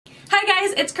Hi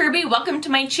guys, it's Kirby. Welcome to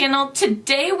my channel.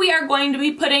 Today we are going to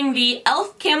be putting the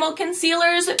e.l.f. Camo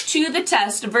Concealers to the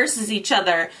test versus each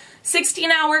other.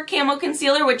 16-hour Camo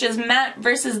Concealer, which is matte,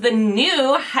 versus the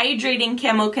new Hydrating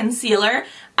Camo Concealer.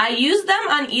 I use them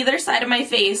on either side of my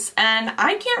face and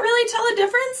I can't really tell a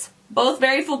difference. Both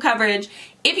very full coverage.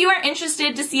 If you are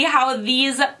interested to see how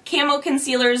these Camo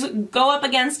Concealers go up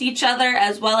against each other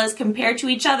as well as compare to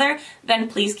each other, then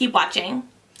please keep watching.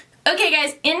 Okay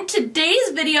guys, in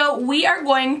today's video we are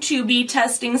going to be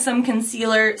testing some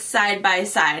concealer side by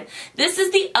side. This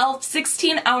is the e.l.f.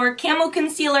 16-hour Camo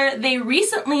Concealer. They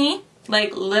recently,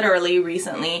 like literally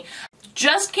recently,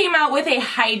 just came out with a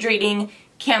hydrating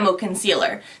Camo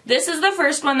Concealer. This is the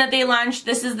first one that they launched.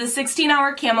 This is the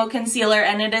 16-hour Camo Concealer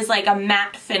and it is like a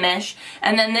matte finish.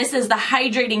 And then this is the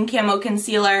Hydrating Camo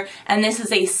Concealer and this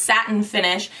is a satin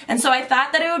finish. And so I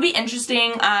thought that it would be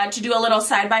interesting to do a little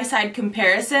side-by-side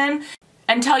comparison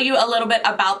and tell you a little bit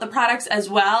about the products as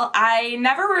well. I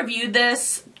never reviewed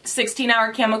this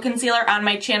 16-hour Camo Concealer on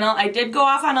my channel. I did go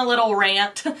off on a little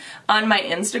rant on my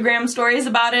Instagram stories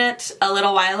about it a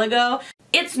little while ago.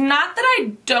 It's not that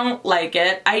I don't like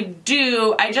it. I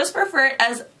do. I just prefer it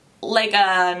as like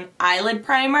an eyelid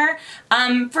primer.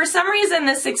 For some reason,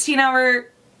 the 16-hour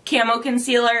Camo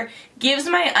Concealer gives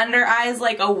my under eyes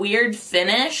like a weird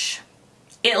finish.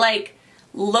 It like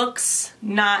looks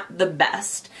not the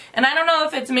best. And I don't know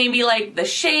if it's maybe like the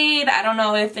shade. I don't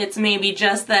know if it's maybe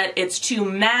just that it's too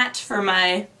matte for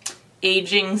my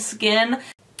aging skin.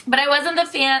 But I wasn't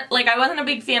a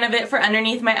big fan of it for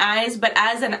underneath my eyes, but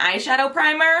as an eyeshadow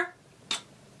primer,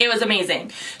 it was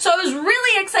amazing. So I was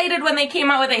really excited when they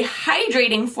came out with a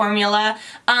hydrating formula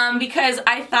because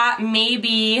I thought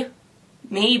maybe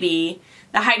the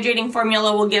hydrating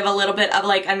formula will give a little bit of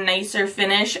like a nicer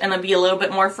finish and it'll be a little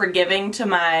bit more forgiving to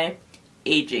my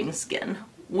aging skin.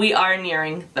 We are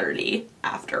nearing 30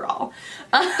 after all.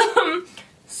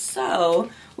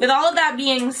 So with all of that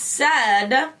being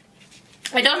said,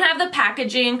 I don't have the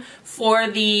packaging for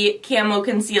the Camo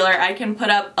Concealer. I can put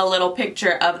up a little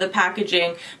picture of the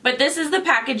packaging, but this is the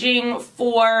packaging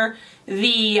for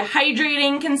the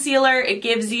Hydrating Concealer. It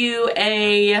gives you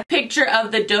a picture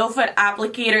of the doe foot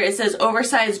applicator. It says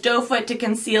oversized doe foot to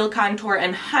conceal, contour,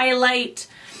 and highlight.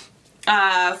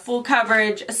 Full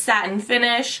coverage satin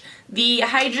finish. The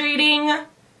Hydrating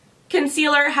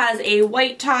Concealer has a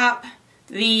white top.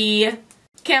 The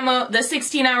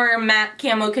 16-hour matte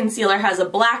Camo Concealer has a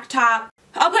black top.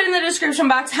 I'll put in the description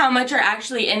box how much are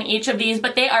actually in each of these,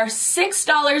 but they are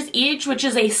 $6 each, which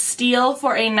is a steal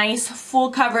for a nice full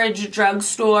coverage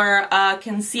drugstore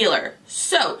concealer.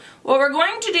 So what we're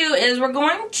going to do is we're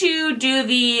going to do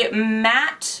the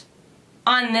matte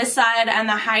on this side and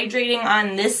the hydrating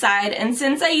on this side, and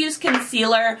since I use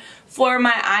concealer for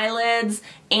my eyelids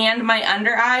and my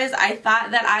under eyes, I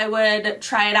thought that I would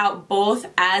try it out both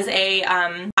as a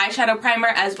eyeshadow primer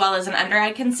as well as an under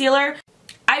eye concealer.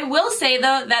 I will say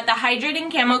though that the Hydrating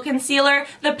Camo Concealer,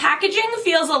 the packaging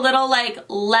feels a little like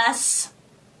less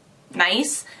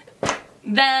nice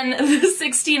than the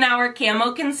 16-hour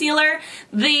Camo Concealer.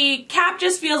 The cap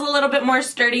just feels a little bit more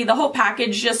sturdy. The whole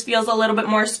package just feels a little bit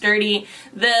more sturdy.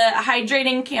 The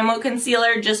Hydrating Camo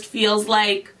Concealer just feels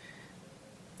like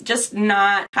just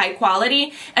not high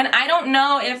quality, and I don't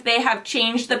know if they have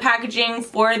changed the packaging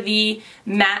for the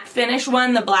matte finish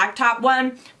one, the black top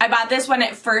one. I bought this when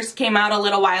it first came out a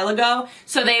little while ago,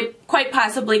 so they quite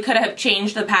possibly could have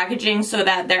changed the packaging so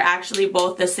that they're actually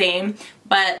both the same,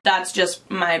 but that's just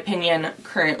my opinion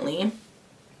currently.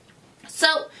 So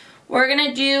what we're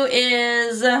gonna do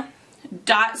is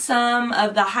dot some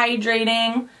of the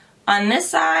hydrating on this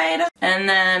side and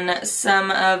then some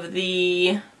of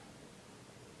the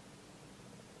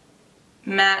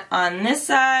matte on this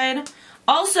side.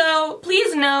 Also,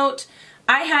 please note,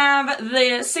 I have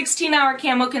the 16-hour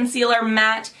Camo Concealer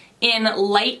matte in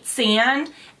light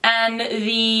sand and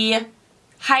the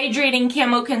Hydrating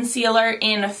Camo Concealer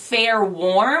in fair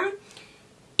warm.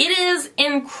 It is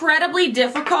incredibly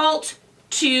difficult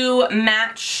to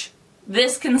match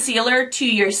this concealer to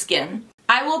your skin.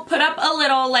 I will put up a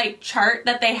little like chart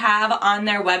that they have on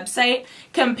their website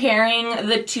comparing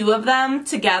the two of them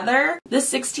together. The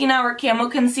 16-hour Camo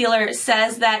Concealer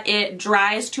says that it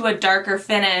dries to a darker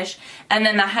finish, and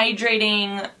then the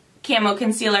Hydrating Camo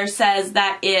Concealer says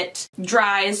that it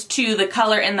dries to the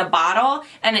color in the bottle,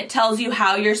 and it tells you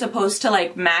how you're supposed to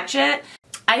like match it.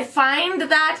 I find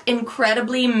that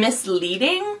incredibly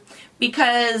misleading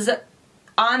because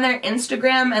on their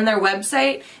Instagram and their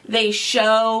website they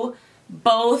show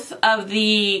both of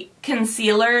the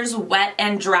concealers wet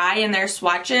and dry in their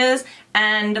swatches,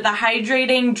 and the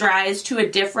hydrating dries to a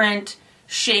different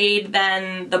shade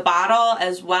than the bottle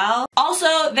as well.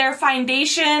 Also, their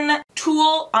foundation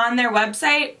tool on their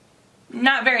website,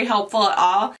 not very helpful at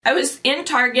all. I was in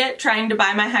Target trying to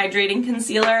buy my hydrating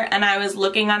concealer, and I was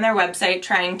looking on their website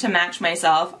trying to match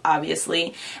myself,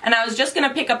 obviously, and I was just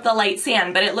gonna pick up the light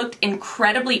sand, but it looked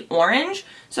incredibly orange,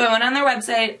 so I went on their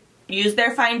website, used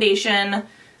their foundation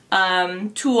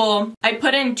tool. I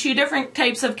put in 2 different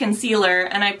types of concealer,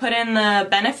 and I put in the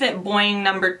Benefit Boing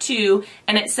number 2,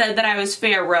 and it said that I was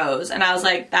fair rose, and I was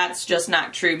like, that's just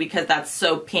not true because that's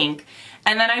so pink.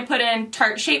 And then I put in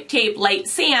Tarte Shape Tape Light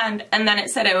Sand, and then it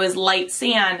said it was light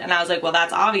sand, and I was like, well,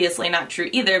 that's obviously not true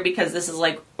either because this is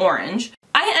like orange.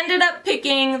 I ended up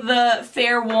picking the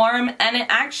Fair Warm, and it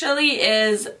actually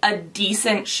is a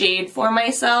decent shade for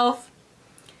myself,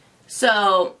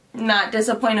 so not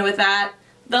disappointed with that.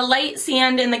 The light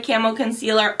sand in the camo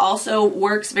concealer also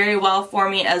works very well for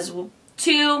me as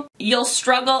too. You'll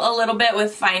struggle a little bit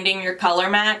with finding your color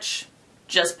match.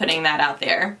 Just putting that out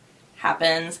there.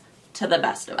 Happens to the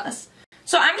best of us.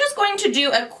 So I'm just going to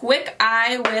do a quick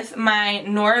eye with my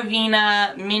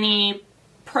Noravina Mini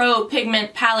Pro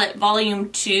Pigment Palette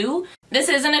Volume 2. This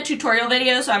isn't a tutorial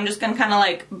video, so I'm just going to kind of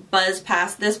like buzz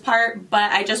past this part,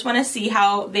 but I just want to see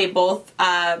how they both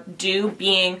do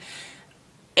being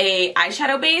a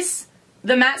eyeshadow base.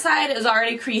 The matte side is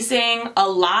already creasing a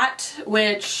lot,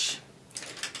 which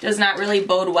does not really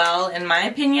bode well in my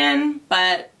opinion,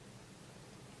 but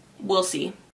we'll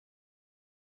see.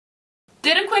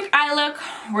 Did a quick eye look.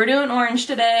 We're doing orange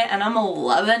today, and I'm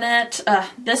loving it.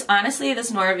 Honestly,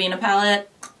 this Noravina palette,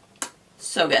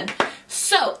 so good.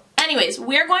 So, anyways,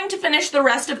 we're going to finish the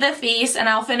rest of the face, and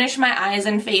I'll finish my eyes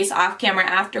and face off camera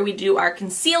after we do our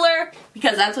concealer,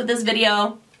 because that's what this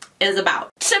video is about.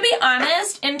 To be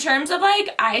honest, in terms of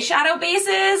like eyeshadow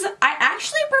bases, I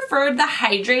actually preferred the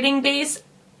hydrating base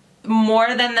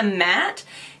more than the matte.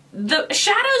 The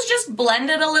shadows just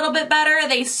blended a little bit better.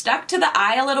 They stuck to the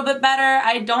eye a little bit better.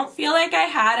 I don't feel like I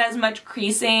had as much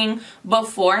creasing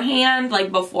beforehand,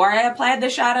 like before I applied the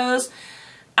shadows.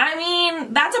 I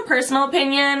mean, that's a personal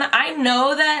opinion. I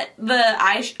know that the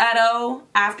eyeshadow,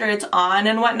 after it's on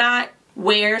and whatnot,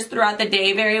 wears throughout the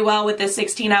day very well with the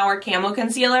 16-hour camo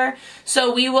concealer.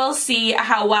 So we will see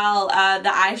how well the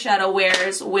eyeshadow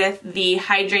wears with the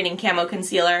hydrating camo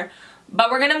concealer. But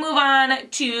we're going to move on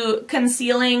to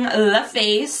concealing the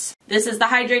face. This is the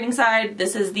hydrating side.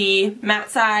 This is the matte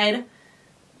side.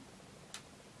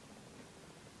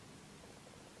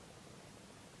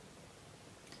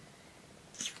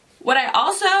 What I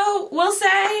also will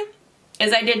say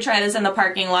is I did try this in the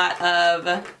parking lot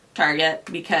of Target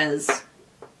because,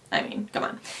 I mean, come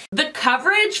on. The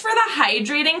coverage for the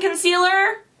hydrating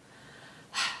concealer,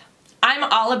 I'm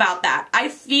all about that. I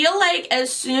feel like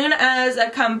as soon as a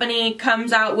company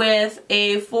comes out with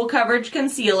a full coverage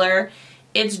concealer,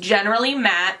 it's generally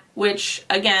matte, which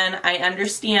again, I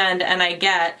understand and I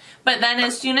get, but then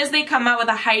as soon as they come out with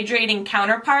a hydrating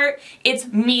counterpart, it's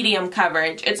medium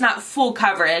coverage. It's not full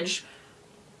coverage.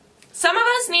 Some of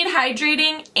us need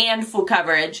hydrating and full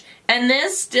coverage, and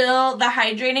this still, the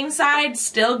hydrating side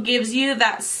still gives you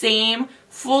that same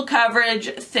full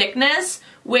coverage thickness,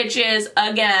 which is,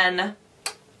 again,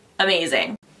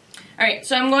 amazing. Alright,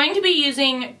 so I'm going to be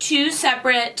using 2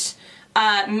 separate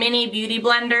mini beauty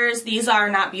blenders. These are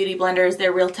not beauty blenders,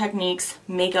 they're Real Techniques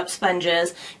makeup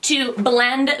sponges to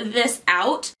blend this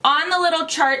out. On the little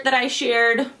chart that I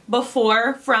shared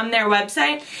before from their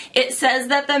website, it says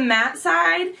that the matte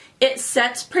side, it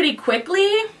sets pretty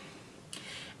quickly,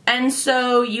 and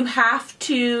so you have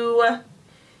to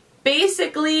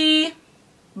basically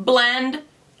blend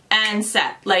and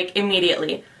set like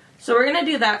immediately. So we're gonna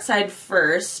do that side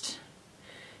first,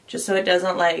 just so it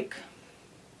doesn't like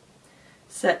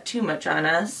set too much on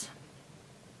us.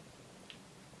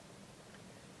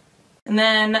 And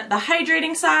then the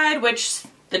hydrating side, which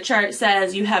the chart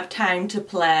says you have time to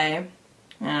play.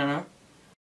 I don't know.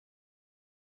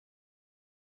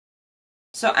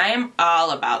 So I am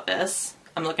all about this.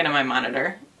 I'm looking at my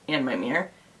monitor and my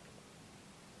mirror.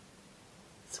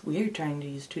 It's weird trying to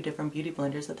use 2 different beauty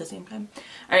blenders at the same time.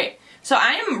 Alright, so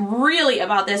I am really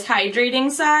about this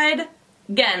hydrating side.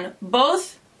 Again,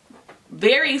 both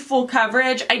very full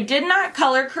coverage. I did not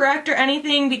color correct or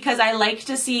anything because I like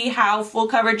to see how full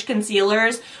coverage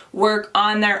concealers work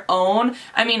on their own.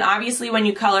 I mean, obviously when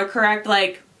you color correct,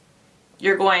 like,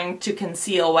 you're going to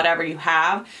conceal whatever you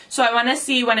have. So I want to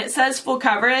see when it says full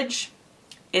coverage,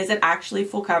 is it actually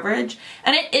full coverage?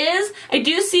 And it is. I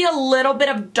do see a little bit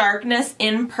of darkness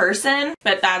in person,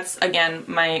 but that's, again,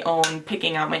 my own,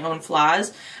 picking out my own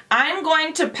flaws. I'm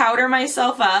going to powder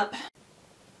myself up.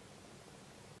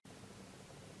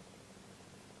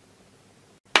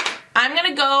 I'm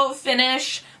gonna go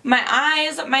finish my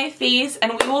eyes, my face,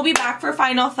 and we will be back for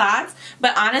final thoughts.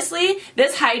 But honestly,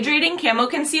 this Hydrating Camo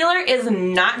Concealer is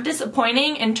not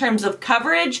disappointing in terms of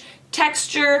coverage,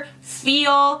 texture,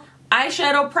 feel,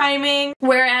 eyeshadow priming,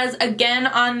 whereas again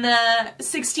on the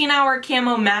 16-hour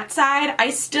Camo Matte side,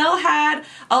 I still had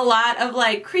a lot of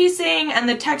like creasing and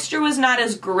the texture was not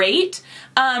as great.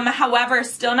 However,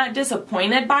 still not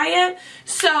disappointed by it.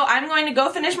 So I'm going to go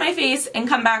finish my face and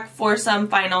come back for some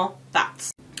final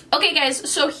thoughts. Okay guys,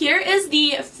 so here is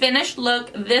the finished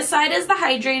look. This side is the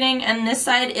hydrating and this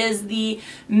side is the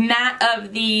matte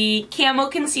of the Camo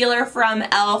Concealer from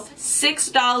e.l.f.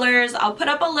 $6. I'll put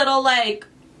up a little like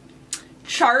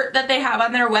chart that they have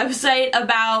on their website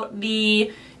about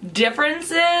the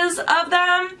differences of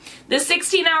them. The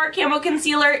 16-hour Camo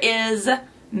Concealer is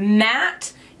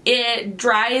matte. It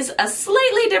dries a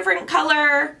slightly different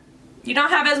color. You don't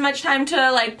have as much time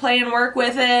to like play and work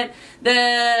with it.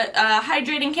 The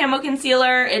Hydrating Camo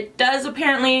Concealer, it does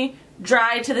apparently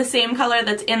dry to the same color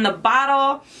that's in the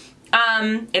bottle.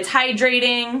 It's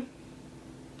hydrating.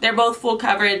 They're both full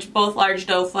coverage, both large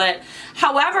doe foot.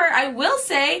 However, I will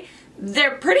say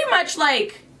they're pretty much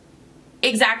like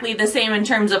exactly the same in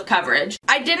terms of coverage.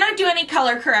 I did not do any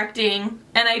color correcting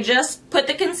and I just put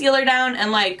the concealer down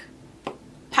and like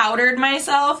powdered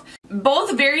myself.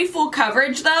 Both very full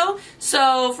coverage though,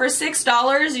 so for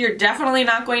 $6 you're definitely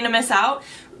not going to miss out.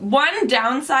 One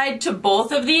downside to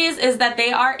both of these is that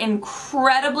they are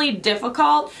incredibly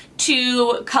difficult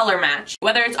to color match.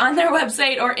 Whether it's on their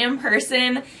website or in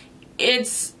person,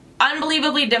 it's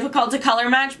unbelievably difficult to color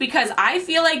match because I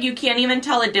feel like you can't even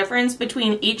tell a difference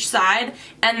between each side,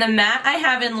 and the matte I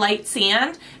have in light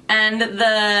sand and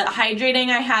the hydrating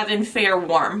I have in fair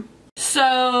warm.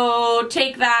 So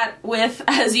take that with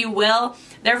as you will.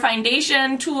 Their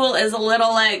foundation tool is a little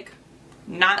like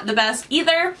not the best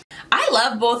either. I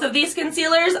love both of these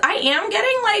concealers. I am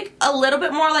getting like a little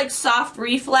bit more like soft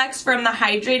reflex from the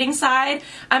hydrating side.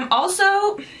 I'm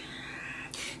also,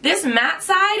 this matte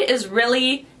side is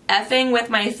really effing with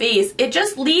my face. It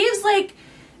just leaves like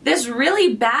this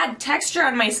really bad texture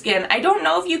on my skin. I don't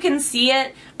know if you can see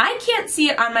it. I can't see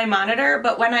it on my monitor,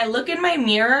 but when I look in my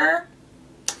mirror,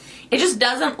 it just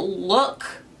doesn't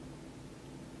look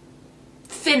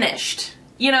finished,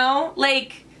 you know?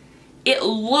 Like, it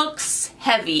looks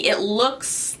heavy. It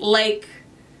looks like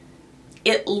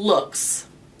it looks.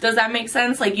 Does that make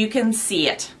sense? Like, you can see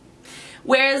it.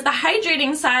 Whereas the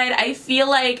hydrating side, I feel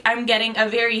like I'm getting a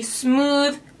very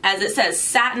smooth, as it says,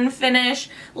 satin finish.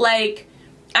 Like,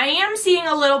 I am seeing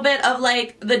a little bit of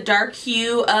like the dark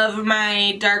hue of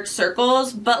my dark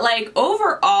circles, but like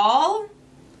overall,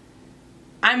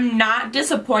 I'm not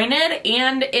disappointed,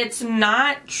 and it's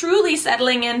not truly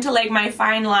settling into like my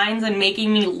fine lines and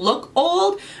making me look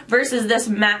old versus this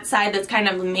matte side that's kind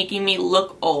of making me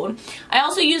look old. I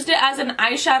also used it as an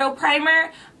eyeshadow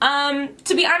primer.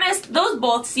 To be honest, those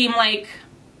both seem like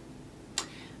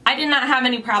I did not have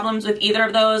any problems with either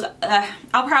of those.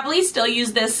 I'll probably still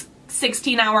use this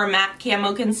 16-hour matte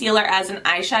camo concealer as an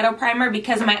eyeshadow primer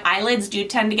because my eyelids do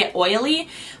tend to get oily,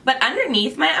 but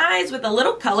underneath my eyes with a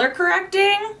little color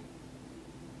correcting,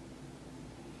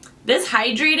 this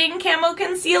hydrating camo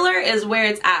concealer is where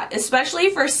it's at. Especially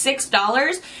for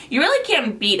 $6, you really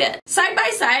can't beat it. Side by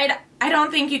side, I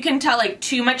don't think you can tell like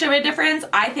too much of a difference.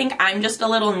 I think I'm just a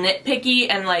little nitpicky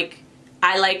and like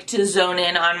I like to zone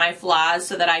in on my flaws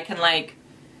so that I can like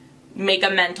make a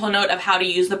mental note of how to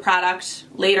use the product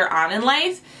later on in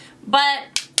life.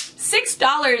 But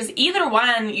 $6, either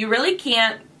one, you really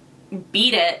can't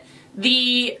beat it.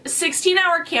 The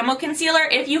 16-hour camo concealer,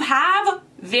 if you have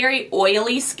very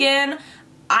oily skin,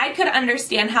 I could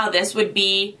understand how this would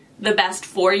be the best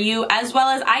for you, as well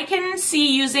as I can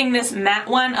see using this matte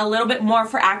one a little bit more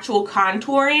for actual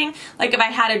contouring. Like if I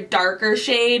had a darker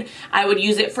shade, I would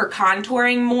use it for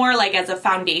contouring more, like as a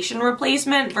foundation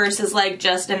replacement versus like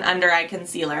just an under eye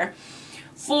concealer.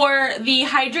 For the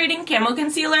hydrating camo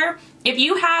concealer, if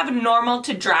you have normal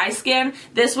to dry skin,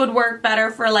 this would work better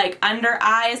for like under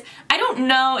eyes. I don't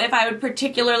know if I would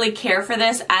particularly care for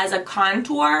this as a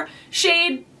contour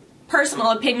shade.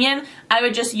 Personal opinion, I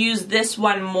would just use this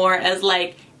one more as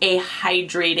like a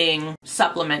hydrating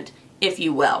supplement, if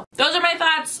you will. Those are my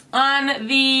thoughts on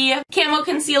the camo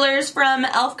concealers from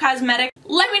e.l.f. Cosmetics.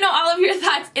 Let me know all of your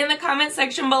thoughts in the comment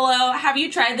section below. Have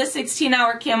you tried the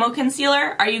 16-hour camo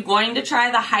concealer? Are you going to try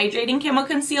the hydrating camo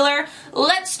concealer?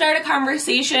 Let's start a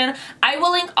conversation. I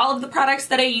will link all of the products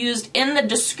that I used in the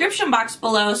description box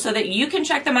below so that you can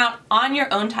check them out on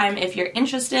your own time if you're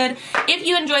interested. If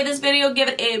you enjoyed this video, give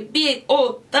it a big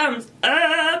old thumbs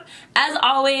up. As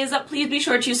always, please be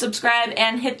sure to subscribe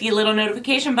and hit the little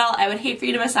notification bell. I would hate for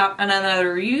you to miss out on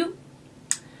another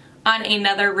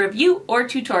review or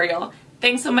tutorial.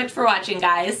 Thanks so much for watching,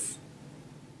 guys.